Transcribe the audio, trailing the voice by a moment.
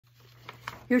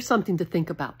Here's something to think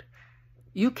about.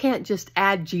 You can't just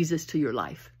add Jesus to your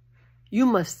life. You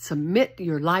must submit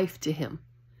your life to him.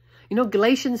 You know,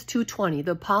 Galatians 2:20,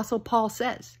 the Apostle Paul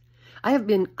says, I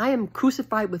am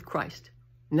crucified with Christ.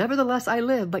 Nevertheless I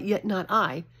live, but yet not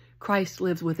I. Christ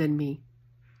lives within me.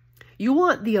 You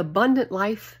want the abundant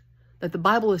life that the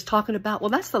Bible is talking about? Well,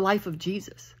 that's the life of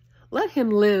Jesus. Let him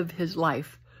live his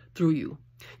life through you.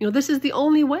 You know, this is the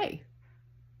only way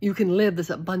you can live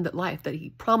this abundant life that he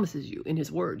promises you in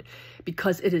his word,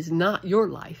 because it is not your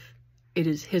life. It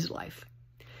is his life.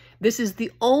 This is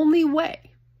the only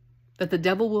way that the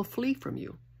devil will flee from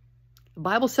you. The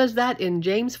Bible says that in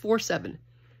James 4:7.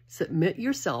 Submit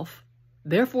yourself,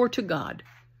 therefore, to God.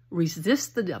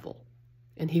 Resist the devil,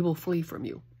 and he will flee from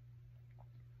you.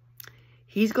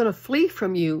 He's going to flee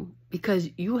from you because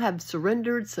you have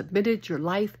submitted your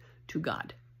life to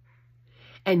God.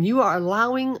 And you are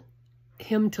allowing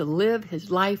him to live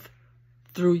his life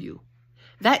through you.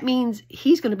 That means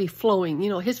he's going to be flowing,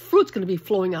 you know, his fruit's going to be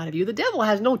flowing out of you. The devil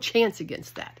has no chance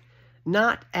against that.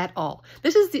 Not at all.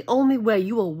 This is the only way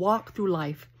you will walk through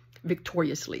life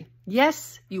victoriously.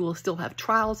 Yes, you will still have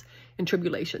trials and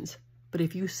tribulations, but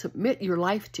if you submit your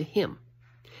life to him,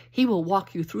 he will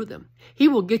walk you through them. He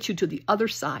will get you to the other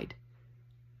side.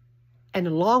 And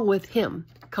along with him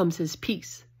comes his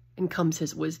peace and comes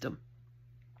his wisdom.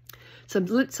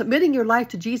 Submitting your life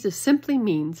to Jesus simply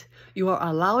means you are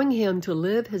allowing him to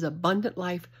live his abundant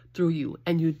life through you.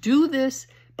 And you do this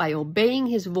by obeying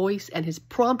his voice and his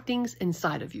promptings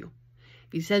inside of you.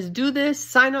 If he says, do this,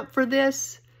 sign up for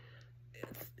this,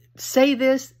 say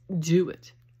this, do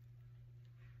it.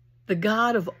 The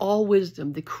God of all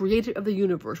wisdom, the creator of the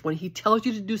universe, when he tells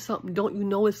you to do something, don't you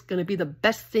know it's going to be the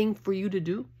best thing for you to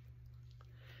do?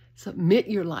 Submit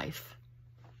your life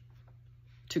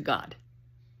to God,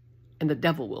 and the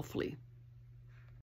devil will flee.